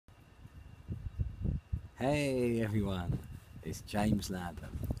Hey everyone, it's James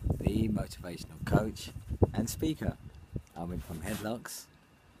Lambert, the motivational coach and speaker. I went from headlocks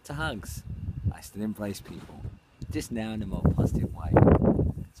to hugs. I still embrace people, just now in a more positive way.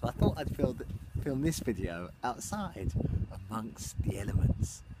 So I thought I'd film this video outside amongst the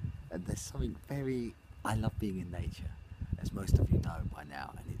elements. And there's something I love being in nature, as most of you know by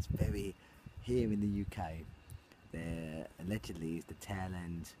now, and it's here in the UK. There allegedly is the tail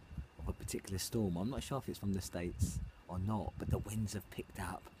end of a particular storm. I'm not sure if it's from the States or not, but the winds have picked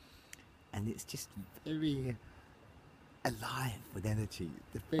up and it's just very alive with energy.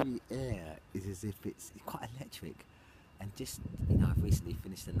 The very air is as if it's quite electric. And just, I've recently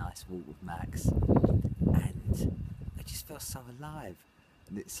finished a nice walk with Max and I just feel so alive.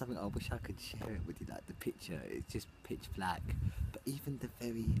 And it's something I wish I could share it with you, like the picture, it's just pitch black. But even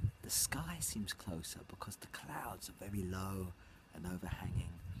the sky seems closer because the clouds are very low and overhanging.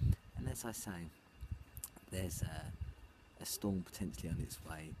 And as I say, there's a storm potentially on its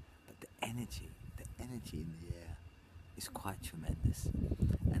way, but the energy in the air is quite tremendous.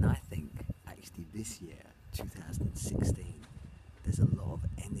 And I think actually this year, 2016, there's a lot of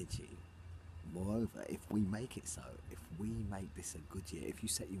energy. Moreover, if we make it so, if we make this a good year, if you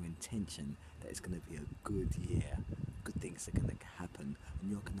set your intention that it's going to be a good year, good things are going to happen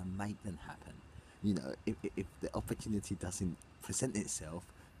and you're going to make them happen. If the opportunity doesn't present itself,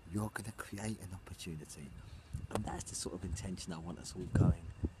 you're going to create an opportunity. And that's the sort of intention I want us all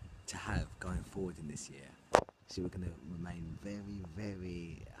to have going forward in this year. So we're going to remain very,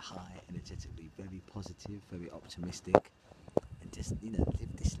 very high energetically, very positive, very optimistic, and just,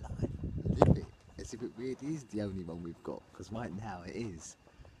 live this life. Live it as if it really is the only one we've got, because right now it is.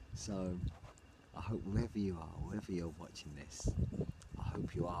 So I hope wherever you are, wherever you're watching this, I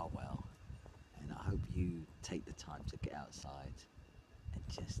hope you are well, and I hope you take the time to get outside and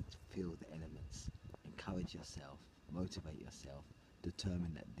just feel the elements. Encourage yourself, motivate yourself,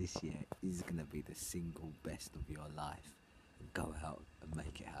 determine that this year is going to be the single best of your life, and go out and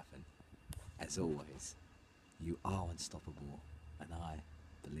make it happen. As always, you are unstoppable, and I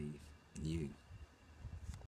believe in you.